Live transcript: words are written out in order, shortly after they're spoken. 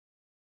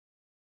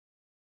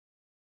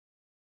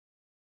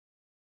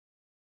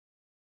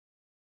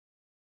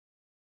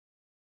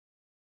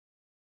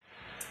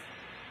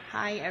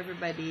Hi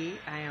everybody,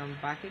 I am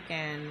back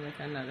again with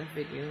another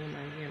video.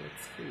 My hair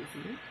looks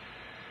crazy.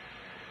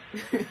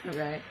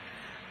 Right?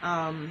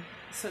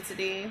 So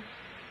today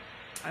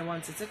I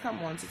wanted to come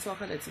on to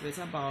talk a little bit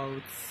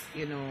about,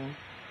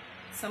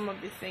 some of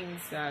the things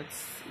that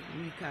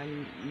we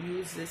can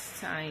use this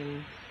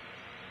time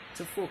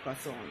to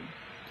focus on.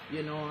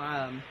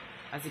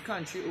 As the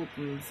country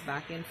opens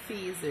back in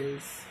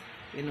phases,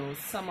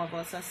 some of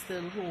us are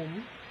still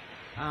home.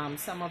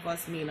 Some of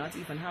us may not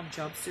even have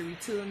jobs to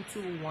return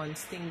to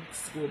once things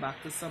go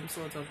back to some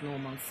sort of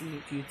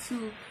normalcy due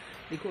to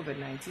the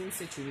COVID-19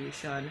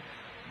 situation.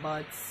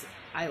 But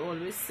I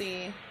always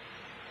say,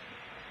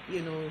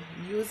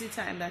 use the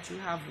time that you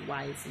have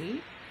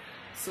wisely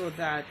so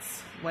that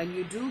when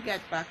you do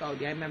get back out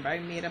there, I remember I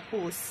made a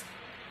post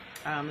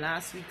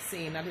last week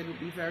saying that it would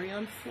be very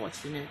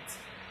unfortunate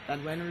that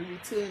when we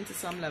return to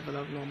some level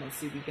of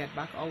normalcy, we get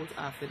back out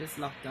after this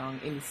lockdown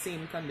in the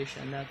same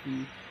condition that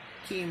we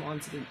came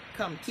into the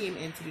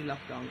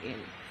lockdown in.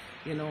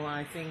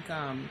 I think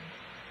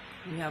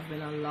we have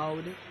been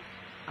allowed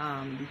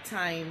the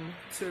time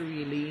to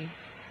really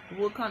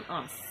work on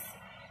us,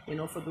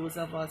 for those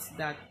of us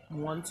that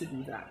want to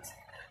do that.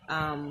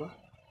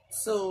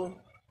 So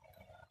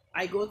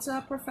I go to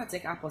a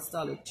prophetic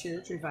apostolic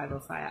church,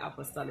 Revival Fire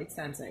Apostolic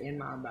Center in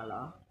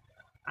Marbella,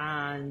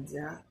 and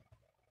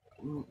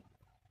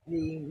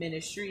the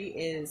ministry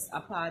is a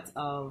part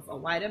of a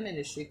wider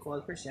ministry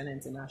called Christian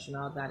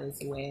International. That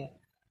is where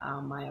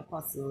my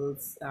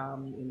apostles,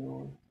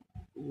 who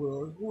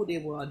they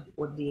were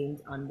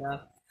ordained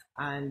under.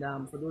 And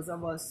for those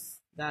of us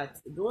that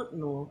don't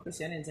know,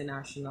 Christian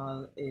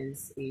International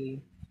is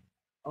a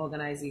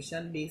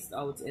organization based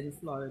out in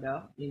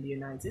Florida in the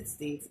United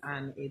States,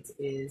 and it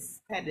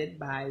is headed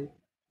by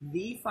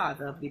the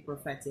father of the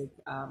prophetic,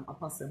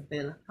 Apostle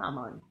Bill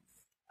Hamon.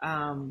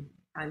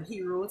 And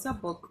he wrote a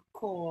book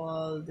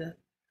called,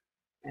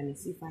 let me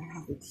see if I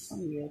have it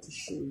here to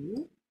show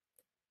you,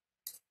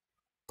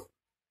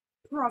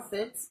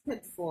 Prophets,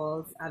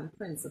 Pitfalls, and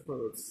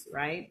Principles,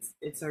 right?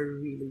 It's a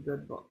really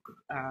good book,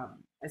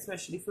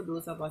 especially for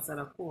those of us that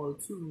are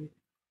called to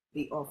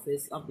the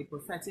office of the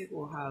prophetic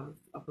or have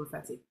a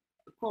prophetic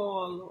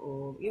call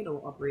or,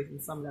 operate in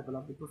some level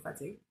of the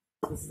prophetic.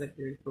 This is a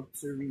great book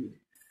to read.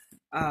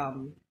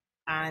 And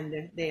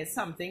there's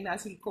something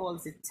that he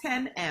calls the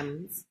 10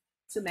 M's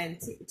to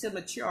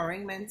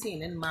maturing,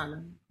 maintaining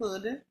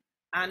manhood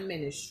and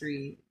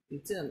ministry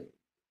determined.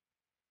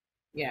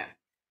 Yeah.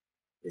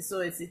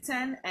 So it's the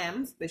 10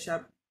 M's,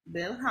 Bishop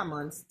Bill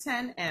Hamon's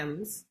 10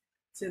 M's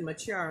to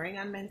maturing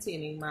and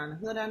maintaining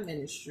manhood and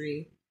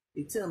ministry,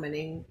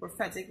 determining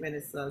prophetic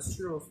ministers'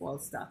 true or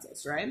false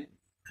status, right?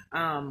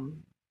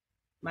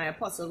 My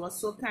apostle was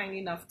so kind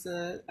enough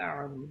to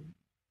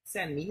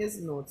send me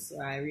his notes. So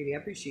I really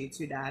appreciate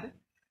you, Dad.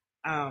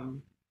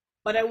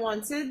 But I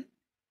wanted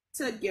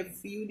to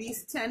give you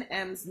these 10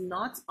 M's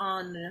not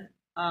on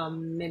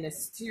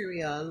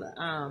ministerial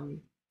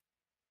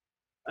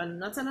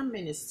not on a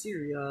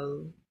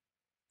ministerial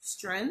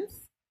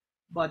strength,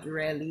 but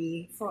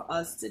really for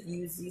us to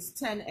use these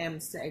 10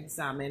 M's to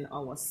examine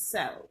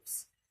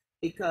ourselves,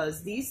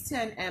 because these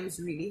 10 M's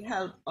really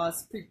help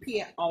us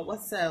prepare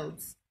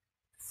ourselves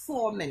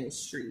for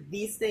ministry.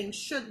 These things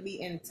should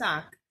be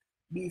intact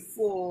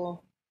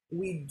before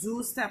we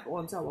do step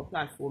onto our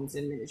platforms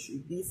in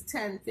ministry. These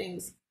 10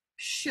 things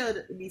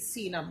should be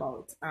seen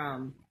about,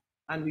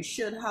 and we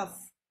should have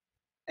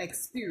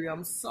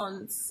experience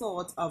some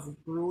sort of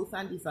growth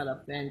and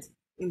development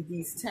in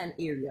these 10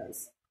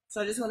 areas.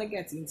 So I just want to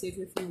get into it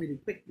with you really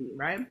quickly,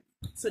 right?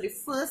 So the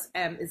first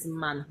M is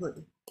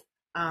manhood,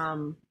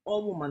 or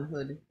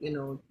womanhood.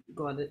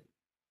 God,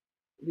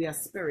 we are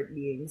spirit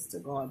beings to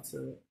God,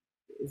 so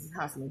it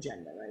has no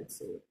gender, right?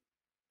 So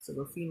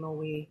the female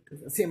way,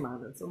 because I say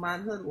manhood. So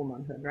manhood,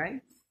 womanhood,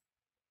 right?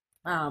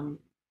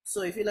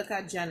 So if you look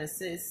at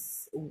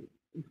Genesis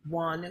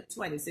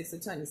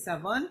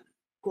 1:26-27,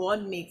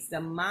 God makes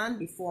the man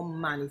before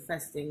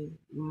manifesting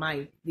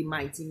the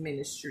mighty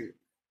ministry.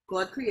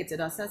 God created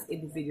us as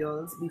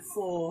individuals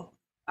before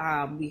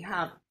we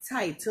have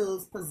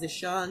titles,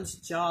 positions,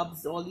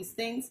 jobs, all these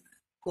things.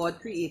 God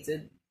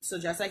created, so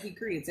just like he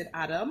created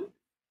Adam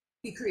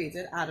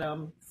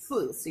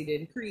first. He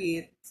didn't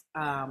create,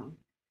 the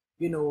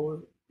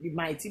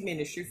mighty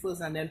ministry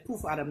first and then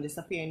poof, Adam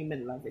disappeared in the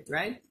middle of it,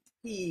 right?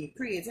 He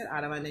created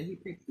Adam and then he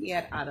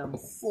prepared Adam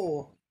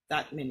for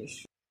that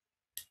ministry,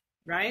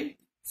 right?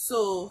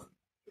 So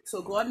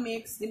God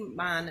makes the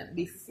man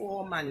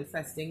before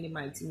manifesting the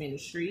mighty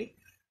ministry.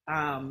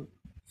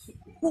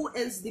 Who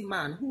is the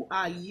man? Who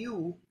are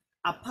you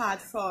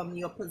apart from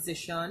your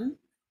position?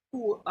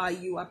 Who are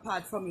you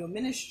apart from your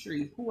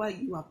ministry? Who are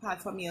you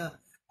apart from your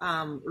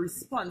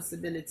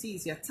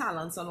responsibilities, your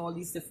talents, and all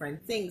these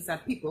different things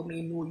that people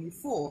may know you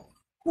for?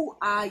 Who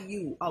are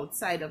you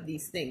outside of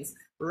these things?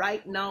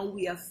 Right now,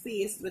 we are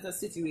faced with a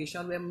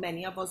situation where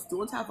many of us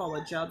don't have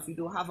our jobs, we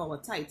don't have our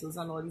titles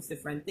and all these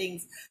different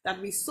things that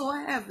we so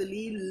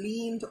heavily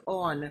leaned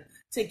on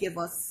to give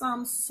us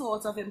some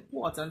sort of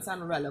importance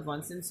and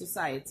relevance in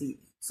society.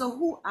 So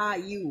who are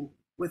you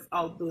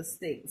without those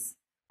things.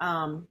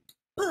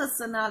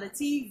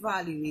 Personality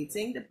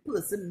evaluating the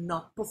person,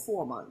 not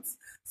performance.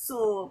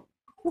 So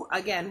who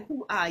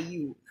are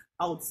you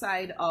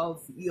outside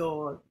of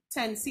your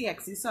 10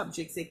 CXC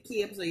subjects, your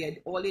CAPES, or your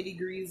all your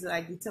degrees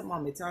like the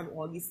thermometer and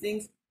all these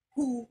things?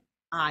 Who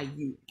are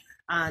you?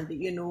 And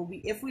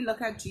if we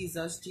look at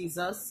Jesus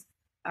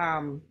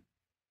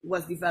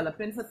was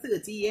developing for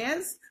 30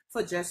 years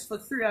for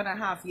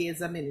 3.5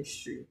 years of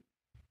ministry.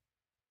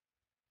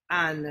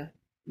 And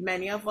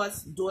many of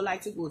us don't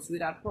like to go through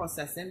that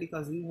processing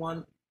because we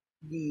want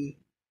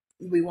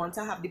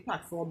to have the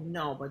platform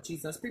now. But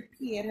Jesus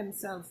prepared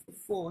himself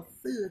for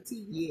 30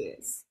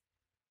 years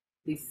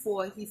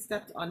before he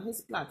stepped on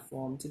his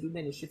platform to do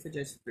ministry for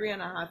just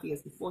 3.5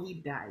 years before he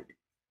died.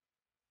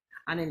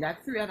 And in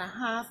that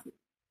 3.5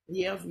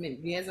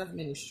 years of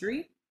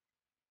ministry,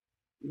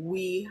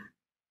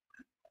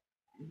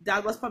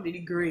 that was probably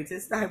the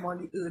greatest time on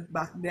the earth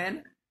back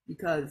then,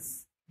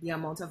 because the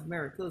amount of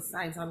miracles,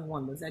 signs, and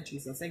wonders that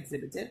Jesus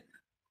exhibited.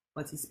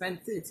 But he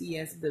spent 30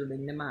 years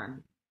building the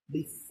man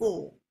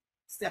before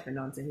stepping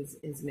onto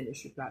his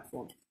ministry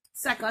platform.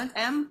 Second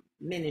M,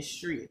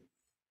 ministry.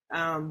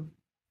 When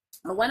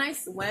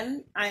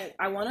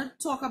I want to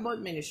talk about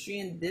ministry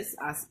in this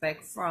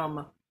aspect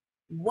from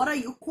what are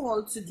you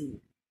called to do?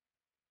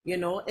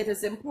 It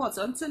is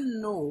important to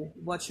know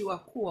what you are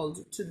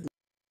called to do.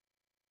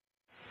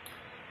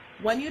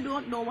 When you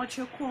don't know what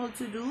you're called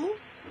to do,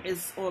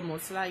 it's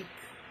almost like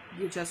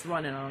you're just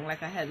running along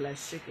like a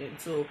headless chicken.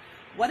 So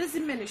what is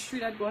the ministry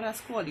that God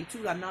has called you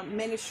to? And now,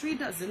 ministry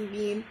doesn't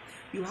mean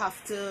you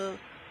have to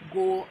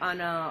go on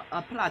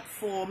a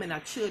platform in a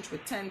church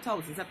with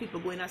 10,000s of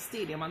people, go in a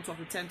stadium and talk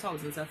to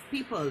 10,000s of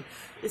people.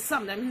 It's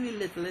sometimes the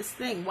littlest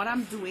thing. What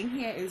I'm doing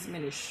here is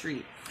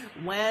ministry.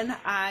 When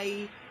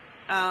I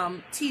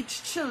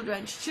teach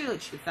children's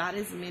church, that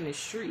is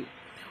ministry.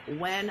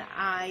 When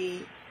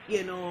I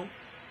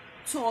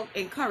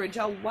encourage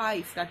a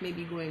wife that may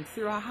be going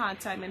through a hard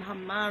time in her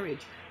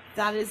marriage,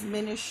 that is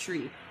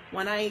ministry.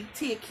 When I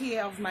take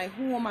care of my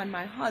home and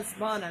my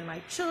husband and my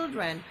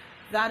children,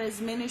 that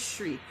is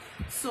ministry.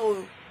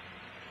 So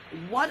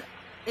what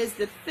is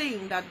the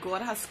thing that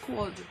God has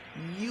called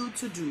you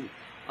to do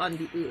on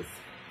the earth?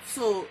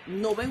 So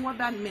knowing what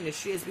that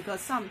ministry is, because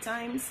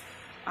sometimes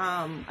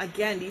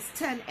again, these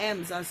 10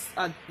 M's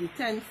are the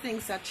 10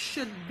 things that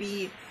should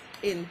be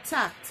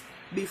intact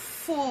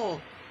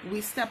before we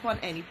step on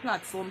any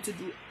platform to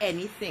do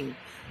anything,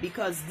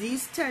 because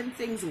these 10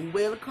 things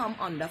will come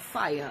under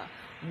fire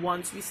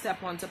once we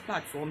step onto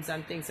platforms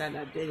and things like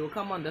that. They will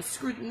come under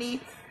scrutiny.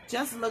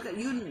 Just look at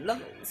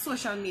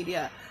social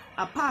media.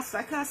 A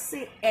pastor can't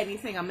say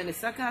anything, a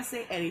minister can't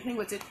say anything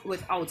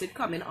without it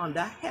coming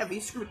under heavy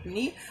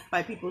scrutiny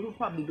by people who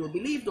probably don't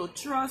believe, don't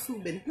trust,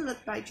 who've been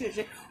hurt by church,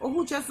 or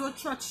who just don't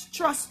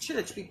trust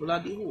church people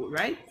on the whole,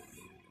 right?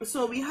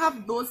 So we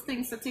have those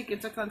things to take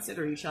into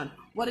consideration.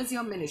 What is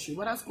your ministry?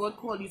 What has God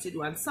called you to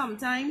do? And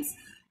sometimes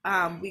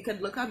we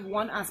could look at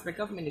one aspect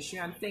of ministry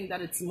and think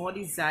that it's more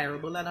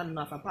desirable than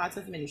another part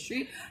of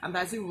ministry, and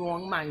that's the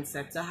wrong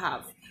mindset to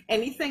have.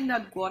 Anything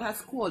that God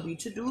has called you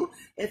to do,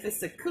 if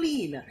it's to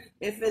clean,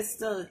 if it's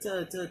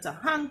to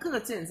hang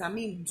curtains,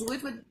 do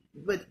it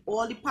with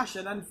all the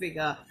passion and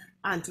vigor,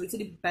 and do it to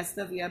the best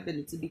of your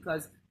ability,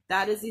 because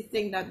that is the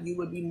thing that you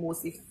will be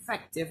most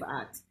effective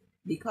at,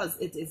 because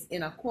it is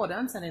in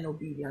accordance and in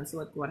obedience to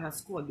what God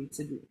has called you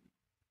to do.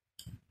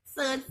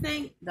 Third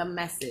thing, the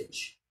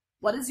message.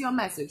 What is your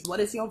message? What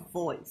is your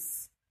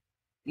voice?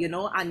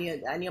 And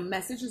your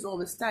message is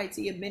always tied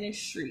to your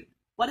ministry.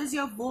 What is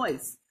your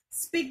voice?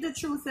 Speak the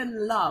truth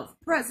in love,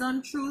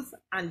 present truth,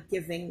 and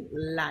giving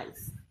life.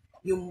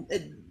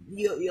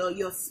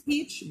 Your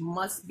speech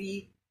must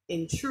be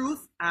in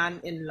truth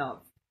and in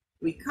love.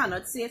 We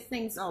cannot say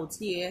things out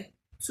here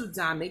to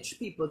damage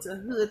people, to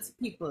hurt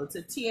people,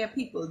 to tear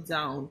people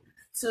down,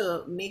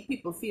 to make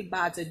people feel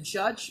bad, to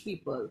judge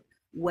people.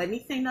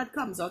 Anything that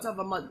comes out of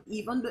a mouth,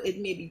 even though it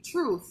may be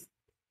truth,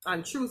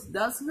 and truth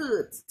does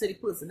hurt to the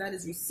person that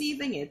is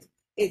receiving it,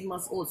 it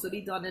must also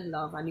be done in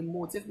love, and the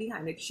motive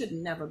behind it should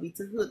never be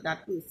to hurt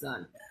that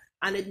person.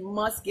 And it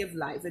must give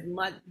life.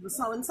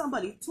 So when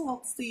somebody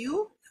talks to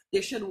you,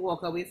 they should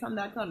walk away from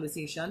that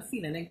conversation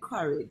feeling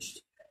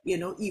encouraged.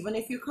 Even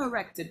if you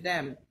corrected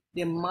them,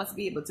 they must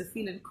be able to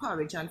feel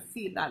encouraged and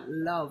feel that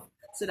love,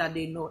 so that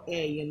they know,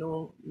 hey,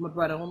 my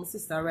brother or my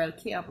sister will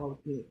care about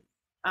me.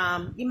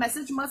 The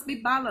message must be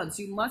balanced.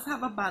 You must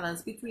have a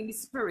balance between the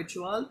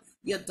spiritual,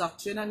 your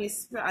doctrine, and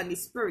the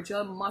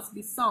spiritual must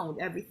be sound.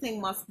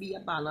 Everything must be a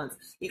balance.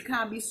 It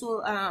can't be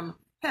so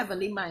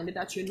heavenly minded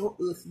that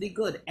earthly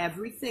good.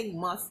 Everything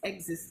must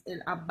exist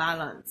in a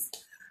balance.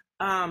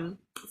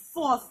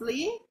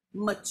 Fourthly,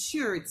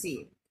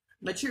 maturity.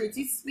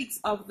 Maturity speaks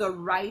of the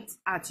right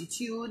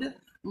attitude,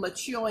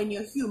 mature in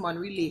your human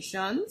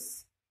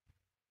relations.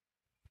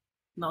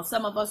 Now,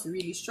 some of us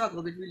really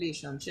struggle with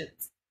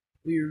relationships.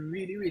 We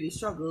really, really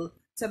struggle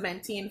to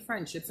maintain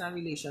friendships and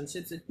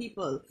relationships with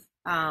people.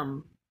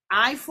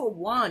 I, for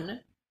one,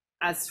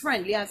 as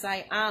friendly as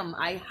I am,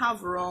 I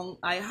have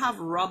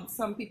rubbed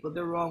some people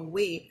the wrong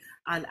way,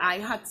 and I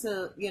had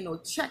to,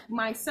 check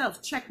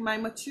myself, check my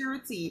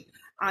maturity,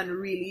 and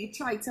really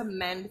try to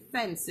mend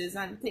fences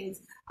and things.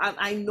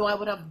 I know I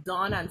would have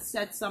done and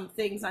said some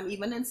things, and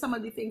even in some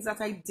of the things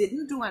that I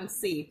didn't do and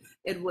say,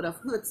 it would have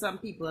hurt some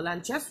people.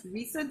 And just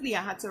recently,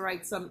 I had to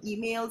write some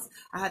emails,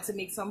 I had to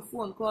make some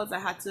phone calls, I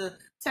had to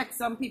text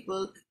some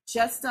people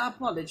just to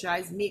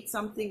apologize, make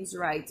some things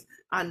right,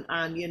 and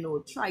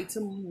try to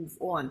move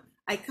on.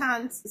 I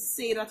can't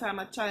say that I'm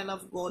a child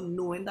of God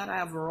knowing that I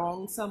have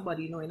wronged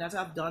somebody, knowing that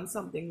I've done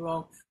something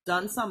wrong,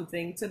 done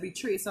something to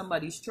betray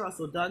somebody's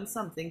trust, or done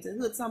something to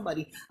hurt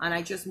somebody, and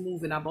I just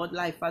moving about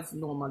life as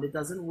normal. It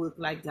doesn't work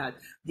like that.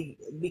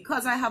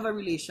 Because I have a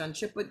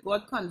relationship with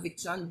God,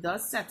 conviction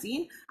does set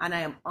in, and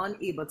I am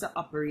unable to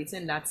operate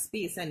in that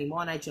space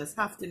anymore, and I just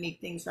have to make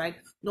things right,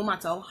 no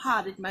matter how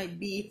hard it might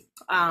be.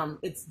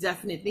 It's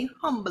definitely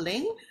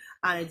humbling,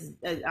 and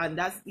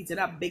that's eating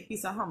a big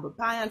piece of humble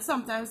pie, and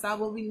sometimes that's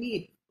what we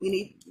need.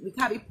 We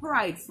can't be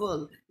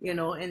prideful,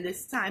 in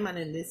this time and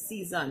in this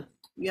season.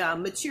 Yeah,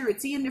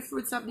 maturity in the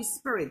fruits of the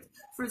spirit.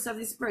 Fruits of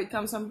the spirit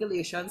comes from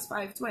Galatians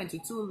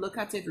 5:22. Look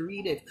at it,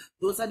 read it.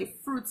 Those are the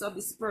fruits of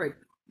the spirit.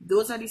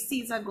 Those are the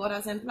seeds that God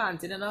has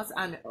implanted in us,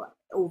 and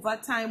over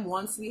time,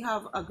 once we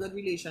have a good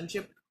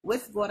relationship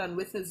with God and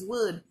with his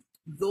word,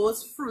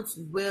 those fruits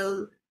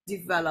will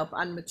develop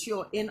and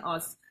mature in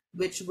us,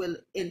 which will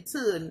in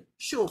turn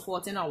show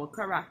forth in our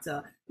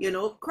character.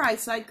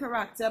 Christ-like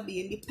character,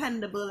 being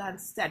dependable and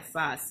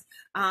steadfast.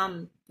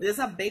 There's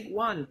a big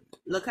one.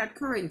 Look at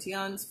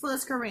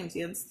First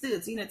Corinthians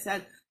 13. It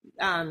says,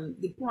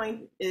 the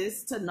point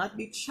is to not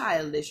be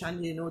childish,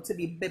 and to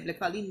be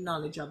biblically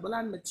knowledgeable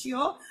and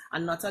mature,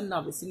 and not a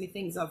novice in the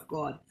things of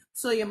God.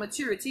 So your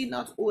maturity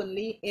not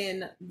only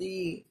in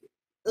the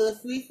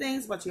earthly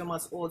things, but you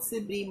must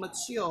also be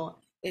mature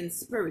in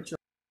spiritual.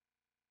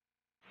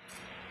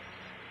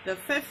 The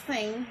fifth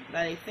thing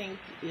that I think,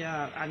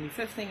 and the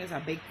fifth thing is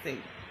a big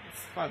thing.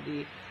 It's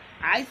probably,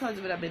 I thought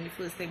it would have been the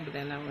first thing, but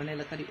then when I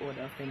look at the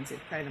order of things, it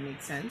kind of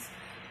makes sense.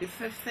 The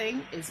fifth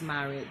thing is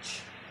marriage.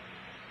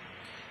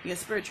 Your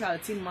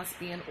spirituality must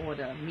be in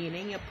order,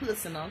 meaning your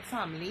personal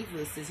family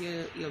versus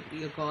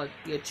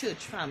your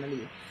church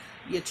family.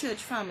 Your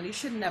church family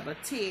should never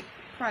take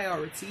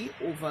priority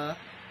over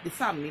the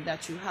family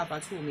that you have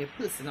at home, your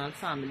personal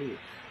family.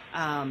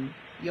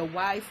 Your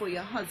wife or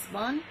your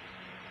husband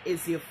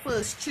is your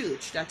first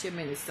church that you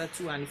minister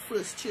to, and the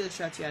first church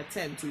that you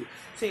attend to.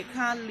 So you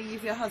can't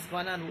leave your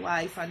husband and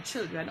wife and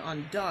children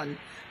undone,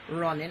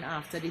 running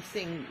after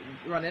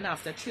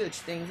church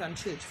things and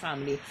church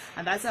family.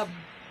 And that's a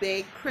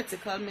big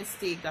critical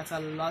mistake that a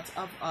lot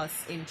of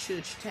us in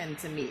church tend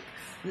to make.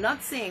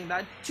 Not saying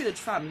that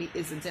church family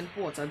isn't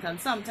important, and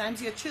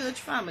sometimes your church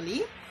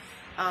family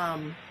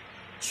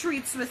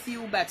treats with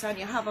you better, and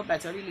you have a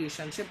better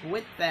relationship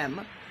with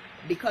them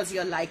because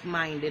you're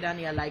like-minded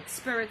and you're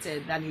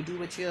like-spirited than you do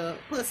with your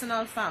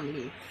personal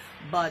family.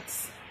 But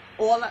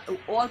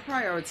all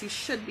priority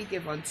should be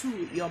given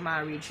to your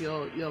marriage,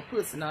 your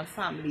personal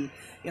family.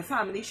 Your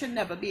family should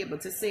never be able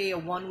to say you're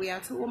one way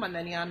at home and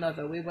then you're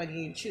another way when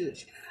you're in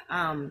church.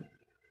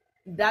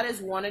 That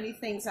is one of the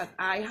things that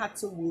I had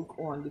to work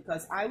on,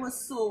 because I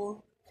was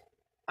so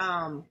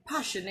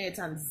passionate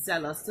and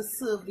zealous to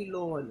serve the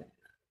Lord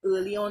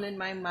early on in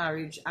my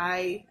marriage.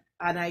 I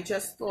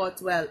just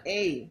thought, well,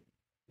 hey,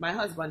 my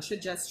husband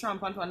should just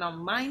trump on for. Now,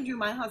 mind you,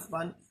 my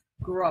husband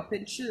grew up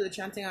in church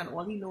and thing, and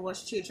all he knew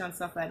was church and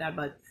stuff like that.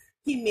 But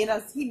he made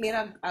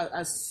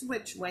a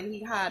switch when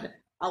he had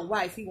a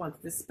wife. He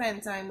wanted to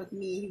spend time with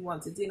me. He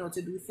wanted,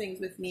 to do things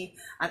with me,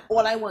 and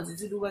all I wanted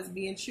to do was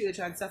be in church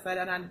and stuff like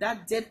that. And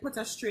that did put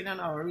a strain on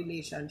our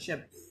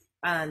relationship.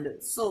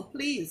 And so,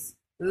 please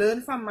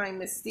learn from my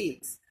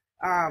mistakes.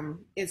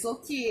 It's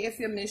okay if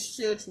you miss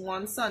church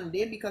one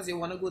Sunday because you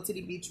want to go to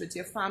the beach with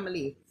your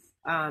family.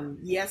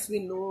 Yes,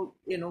 we know,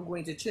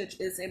 going to church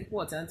is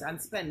important,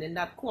 and spending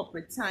that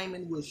corporate time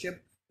in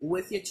worship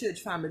with your church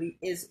family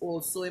is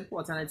also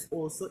important. It's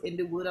also in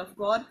the word of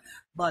God,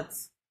 but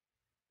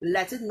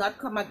let it not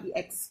come at the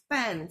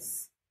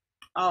expense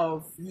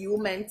of you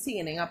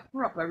maintaining a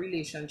proper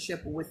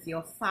relationship with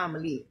your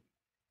family.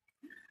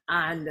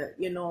 And,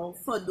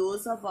 for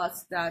those of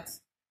us that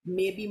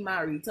may be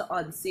married to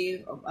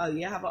unsaved,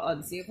 you have an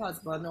unsaved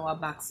husband or a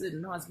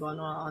backslidden husband,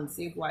 or an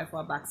unsaved wife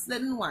or a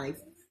backslidden wife,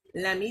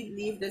 let me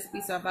leave this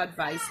piece of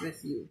advice with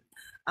you.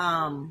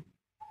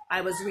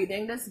 I was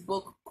reading this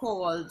book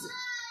called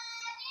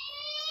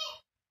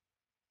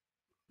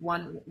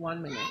one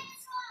minute.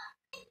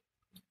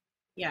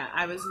 Yeah,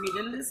 I was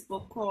reading this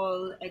book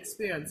called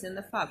Experiencing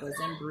the Father's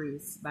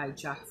Embrace by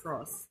Jack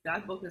Frost.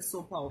 That book is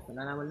so powerful,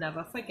 and I will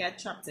never forget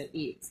chapter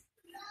 8.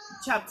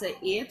 Chapter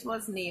 8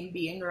 was named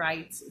Being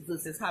Right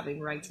versus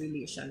Having Right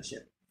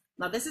Relationship.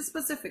 Now, this is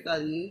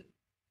specifically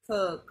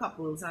for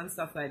couples and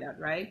stuff like that,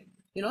 right?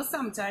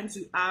 Sometimes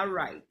you are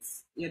right.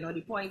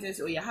 The point is,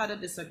 you had a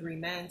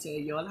disagreement,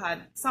 you all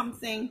had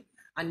something,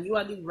 and you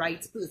are the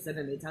right person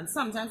in it. And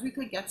sometimes we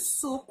could get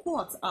so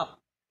caught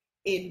up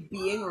in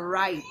being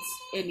right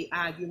in the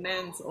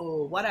argument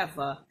or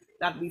whatever,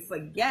 that we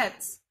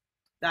forget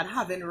that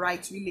having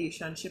right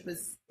relationship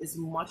is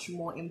much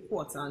more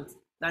important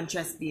than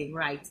just being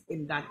right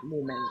in that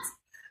moment.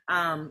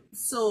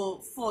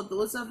 So for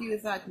those of you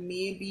that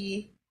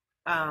maybe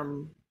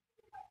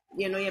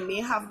you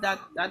may have that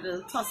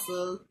little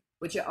tussle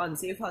with your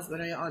unsaved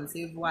husband or your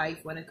unsaved wife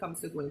when it comes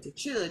to going to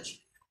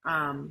church,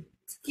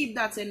 keep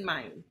that in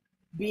mind.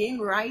 Being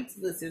right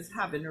versus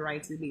having a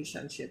right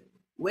relationship.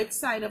 Which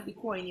side of the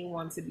coin you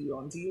want to be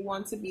on? Do you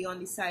want to be on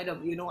the side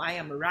of, I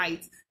am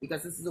right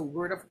because this is the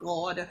word of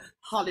God,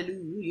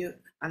 hallelujah,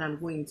 and I'm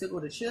going to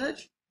go to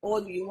church? Or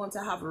do you want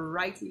to have a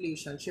right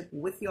relationship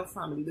with your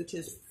family, which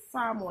is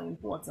far more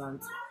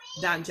important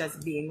than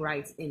just being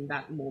right in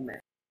that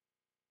moment?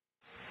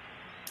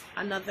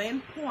 Another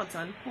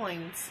important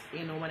point,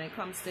 when it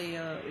comes to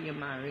your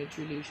marriage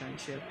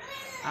relationship,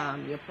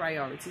 your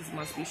priorities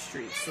must be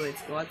straight. So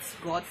it's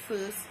God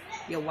first,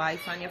 your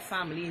wife and your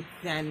family,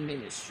 then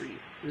ministry.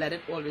 Let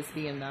it always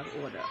be in that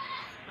order.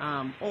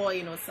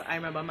 So I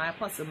remember my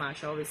Apostle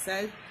Marsha always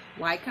said,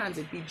 why can't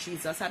it be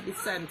Jesus at the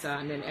center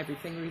and then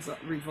everything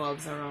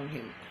revolves around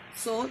him?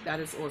 So that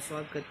is also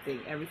a good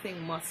thing.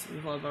 Everything must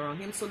revolve around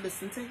him. So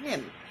listen to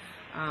him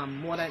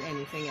more than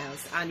anything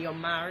else. And your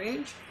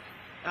marriage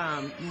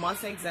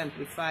must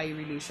exemplify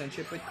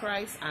relationship with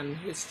Christ and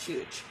his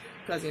church,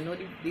 because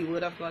the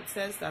word of God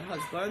says that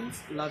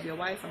husbands, love your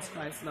wife as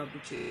Christ loved the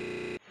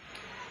church.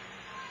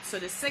 So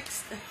the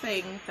sixth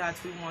thing that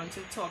we want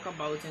to talk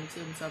about in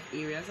terms of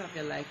areas of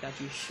your life that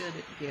you should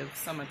give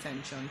some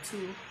attention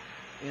to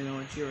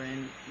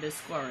during this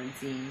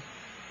quarantine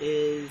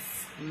is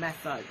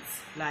methods,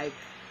 like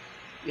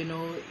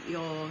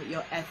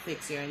your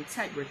ethics, your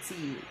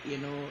integrity.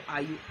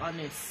 Are you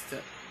honest?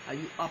 Are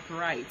you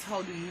upright?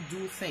 How do you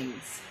do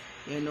things?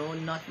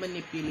 Not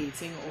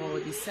manipulating or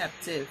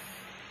deceptive.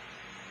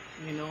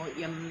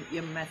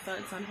 Your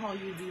methods and how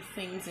you do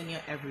things in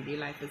your everyday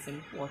life is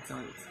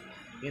important.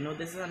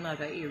 This is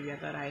another area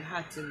that I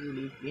had to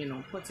really,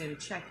 put in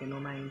check,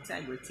 my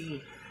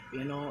integrity,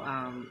 being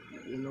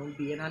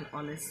an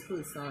honest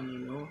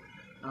person,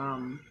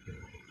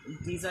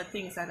 these are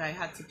things that I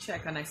had to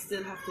check, and I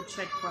still have to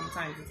check from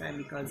time to time,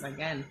 because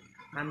again,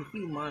 I'm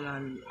human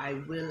and I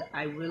will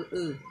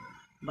err.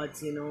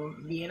 But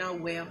being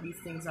aware of these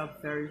things are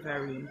very,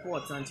 very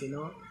important.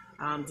 Do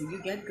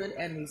you get good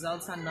end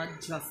results and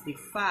not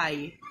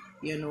justify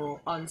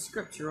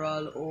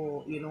unscriptural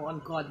or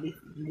ungodly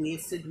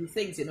ways to do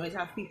things? You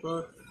have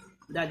people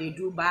that they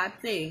do bad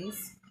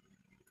things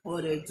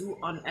or they do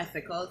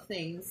unethical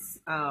things,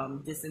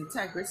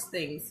 disintegrous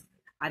things,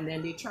 and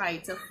then they try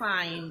to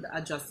find a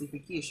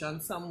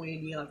justification some way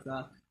or the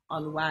other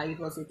on why it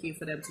was okay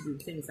for them to do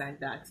things like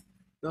that.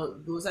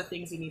 Those are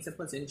things you need to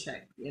put in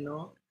check.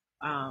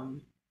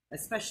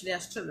 Especially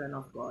as children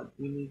of God,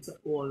 we need to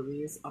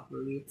always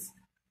operate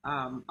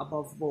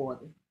above board,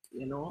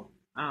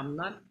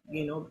 not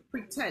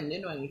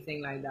pretending or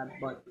anything like that,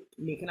 but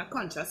making a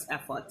conscious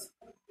effort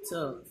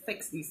to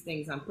fix these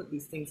things and put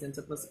these things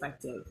into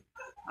perspective.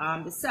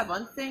 The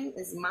seventh thing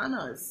is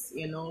manners,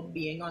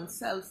 being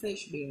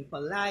unselfish, being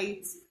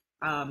polite,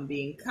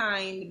 being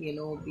kind,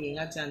 being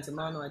a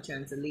gentleman or a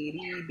gentle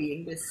lady,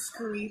 being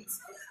discreet,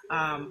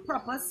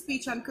 proper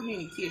speech and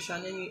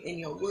communication in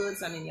your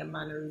words and in your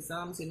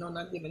mannerisms,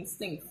 not giving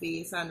stink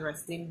face and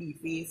resting bee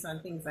face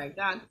and things like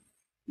that.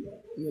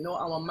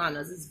 Our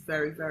manners is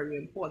very, very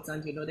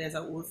important. There's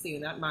a old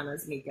saying that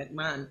manners make it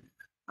man.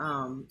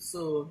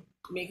 So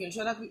making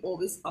sure that we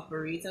always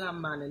operate in a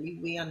mannerly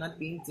way and not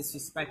being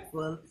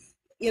disrespectful.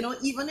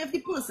 Even if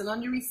the person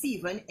on the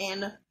receiving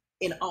end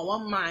in our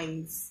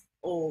minds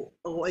or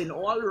in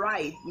all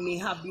right may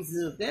have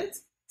deserved it,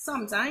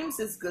 sometimes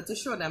it's good to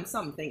show them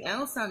something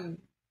else and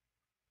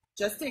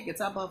just take it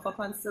up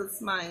and still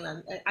smile.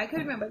 And I can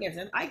remember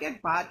I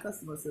get bad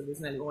customer service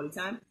nearly all the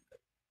time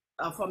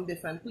from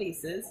different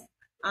places,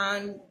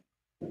 and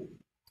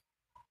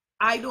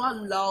I don't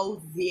allow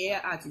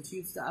their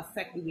attitudes to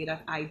affect the way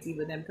that I deal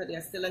with them, because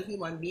they're still a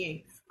human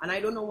being, and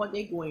I don't know what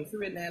they're going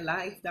through in their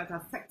life that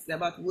affects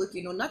them at work.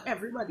 Not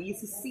everybody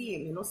is the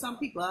same. Some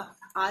people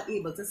are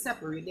able to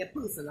separate their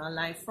personal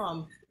life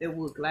from their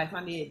work life,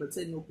 and they're able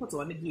to put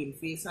on the game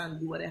face and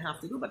do what they have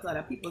to do. But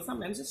other people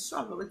sometimes just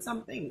struggle with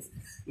some things.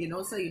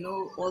 So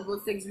all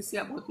those things we say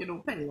about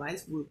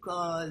pennywise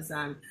workers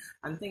and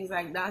things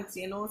like that.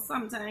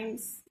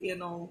 Sometimes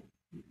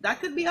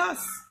that could be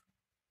us.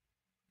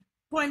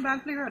 Point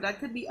blank clear, that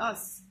could be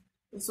us.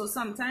 So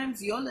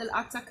sometimes your little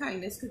act of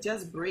kindness could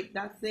just break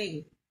that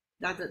thing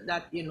that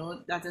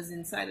is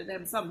inside of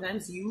them.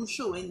 Sometimes you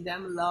showing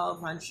them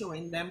love and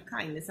showing them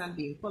kindness and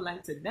being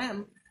polite to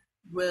them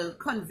will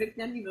convict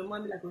them even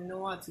more. Be like,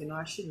 what,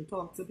 I shouldn't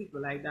talk to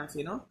people like that.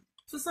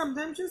 So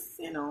sometimes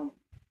just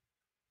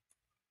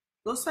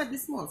go sweat the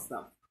small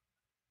stuff.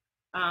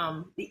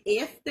 The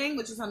eighth thing,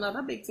 which is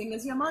another big thing,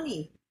 is your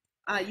money.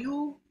 Are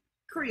you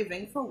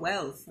craving for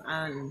wealth,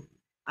 and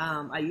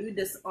are you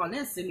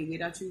dishonest in the way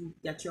that you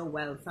get your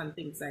wealth and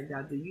things like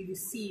that? Do you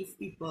deceive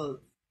people?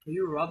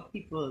 you rob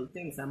people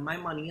things, and my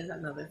money is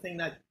another thing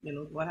that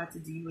God had to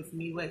deal with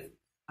me with.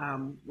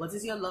 What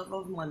is your love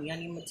of money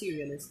and your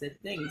materialistic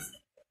things?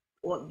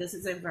 Well, this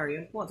is a very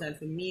important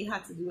for me. It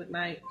had to do with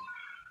my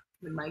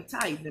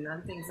tithing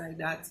and things like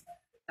that.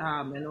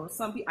 I know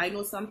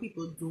some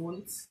people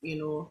don't,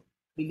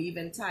 believe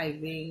in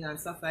tithing and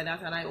stuff like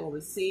that. And I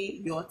always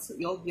say your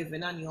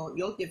giving and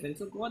your giving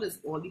to God is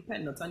all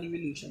dependent on the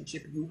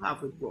relationship you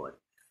have with God.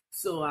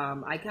 So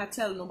I can't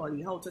tell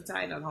nobody how to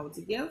tithe and how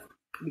to give,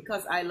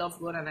 because I love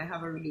God and I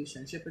have a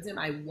relationship with Him.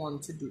 I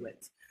want to do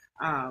it.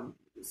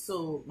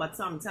 But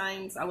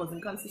sometimes I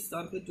wasn't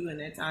consistent with doing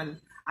it, and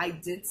I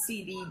did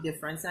see the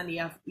difference and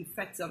the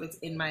effects of it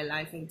in my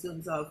life, in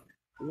terms of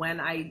when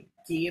I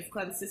gave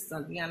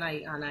consistently and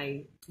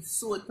I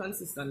sowed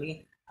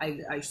consistently.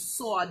 I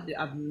saw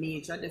a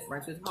major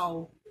difference with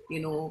how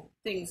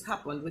things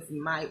happened with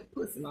my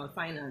personal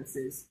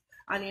finances.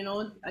 And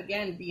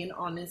again, being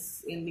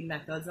honest in the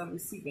methods of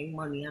receiving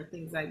money and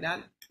things like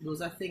that, those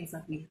are things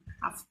that we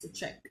have to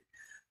check.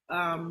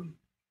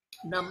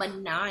 Number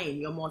 9,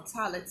 your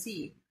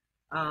mortality.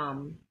 Are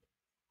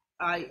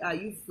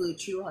you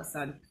virtuous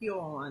and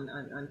pure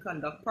and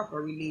conduct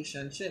proper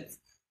relationships?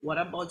 What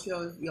about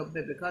your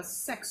biblical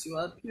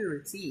sexual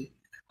purity,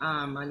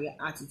 and your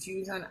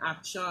attitudes and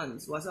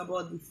actions? What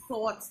about the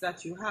thoughts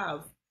that you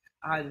have,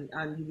 and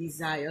the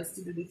desires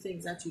to do the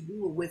things that you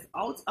do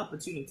without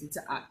opportunity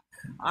to act?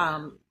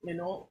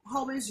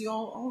 How is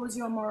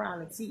your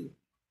morality?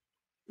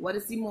 What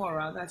is the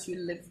moral that you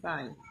live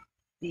by?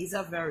 These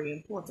are very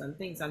important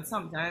things, and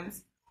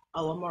sometimes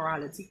our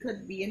morality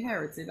could be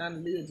inherited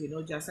and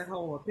learned, just like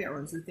how our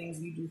parents do things,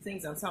 we do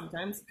things, and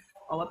sometimes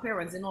our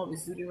parents don't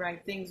always do the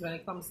right things when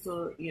it comes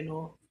to,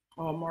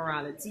 our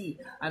morality.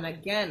 And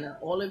again,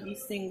 all of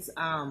these things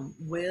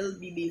will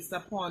be based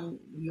upon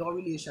your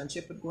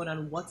relationship with God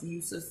and what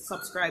you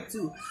subscribe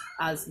to.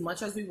 As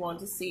much as we want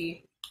to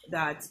say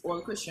that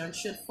all Christians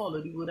should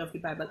follow the word of the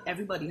Bible,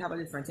 everybody have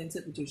a different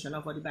interpretation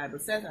of what the Bible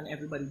says, and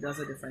everybody does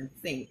a different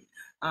thing.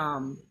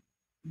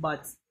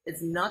 But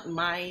it's not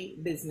my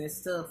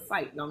business to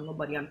fight down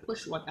nobody and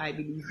push what I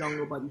believe down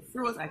nobody's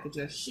throat. I could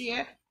just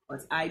share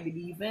what I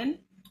believe in,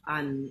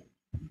 and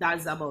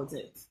that's about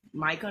it.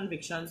 My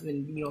convictions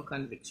will be your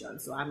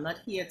convictions. So I'm not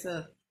here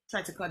to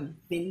try to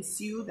convince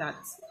you that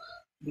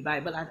the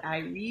Bible that I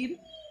read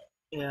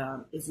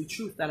is the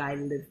truth that I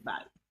live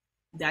by.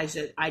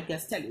 I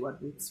just tell you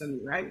what works for me,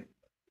 right?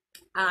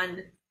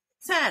 And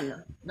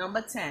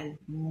number 10,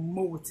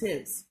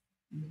 motives.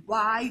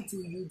 Why do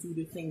you do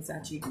the things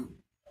that you do?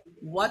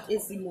 What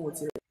is the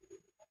motive?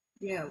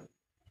 Yeah.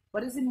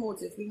 What is the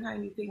motive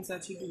behind the things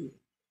that you do?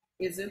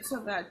 Is it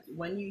so that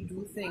when you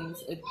do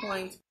things,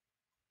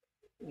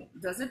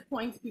 does it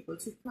point people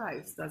to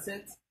Christ? Does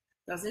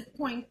it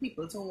point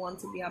people to want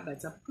to be a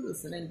better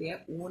person in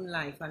their own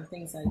life and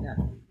things like that?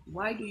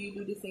 Why do you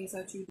do the things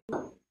that you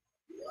do?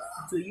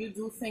 Do you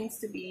do things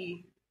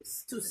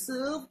to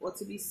serve or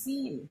to be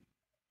seen?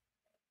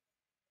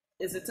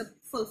 Is it to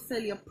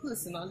fulfill your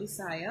personal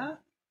desire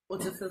or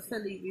to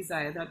fulfill the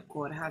desire that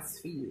God has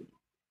for you?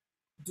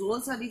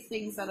 Those are the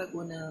things that are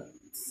going to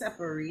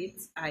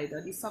separate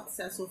either the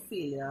success or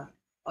failure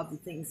of the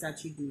things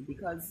that you do,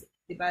 because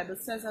the Bible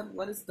says that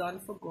what is done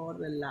for God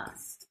will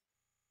last.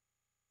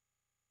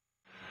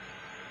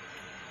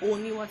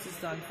 Only what is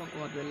done for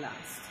God will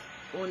last.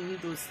 Only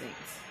those things.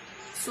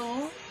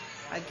 So,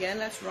 again,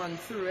 let's run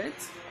through it.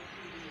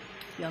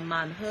 Your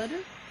manhood,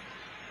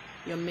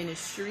 your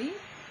ministry,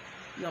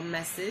 your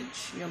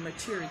message, your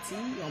maturity,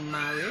 your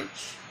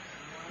marriage,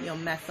 your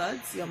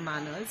methods, your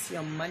manners,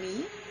 your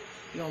money,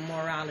 your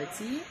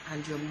morality,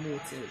 and your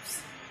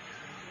motives.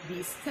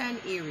 These 10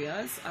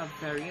 areas are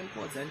very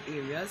important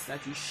areas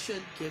that you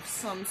should give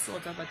some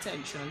sort of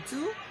attention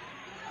to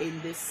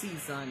in this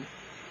season,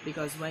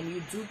 because when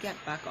you do get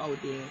back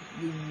out there,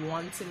 you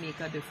want to make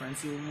a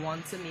difference, you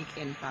want to make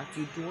impact.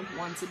 You don't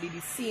want to be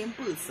the same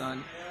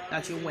person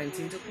that you went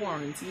into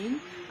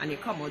quarantine and you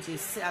come out, you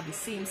have the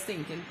same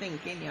stinking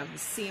thinking, you have the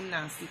same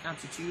nasty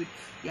attitude,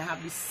 you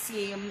have the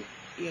same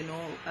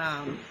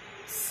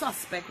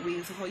suspect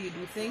ways of how you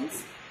do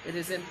things. It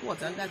is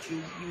important that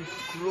you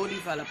grow,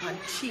 develop, and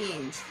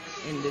change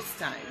in this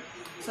time.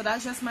 So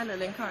that's just my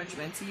little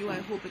encouragement to you. I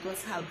hope it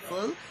was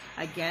helpful.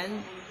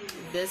 Again,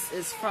 this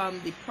is from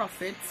the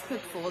Prophets,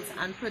 Pitfalls,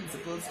 and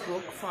Principles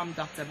book from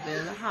Dr.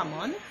 Bill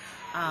Hamon.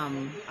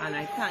 And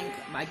I thank,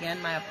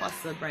 again, my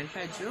apostle, Brent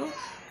Pedro,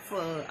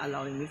 for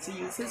allowing me to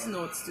use his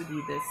notes to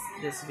do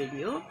this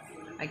video.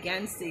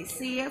 Again, stay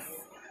safe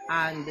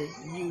and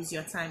use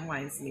your time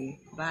wisely.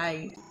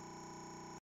 Bye.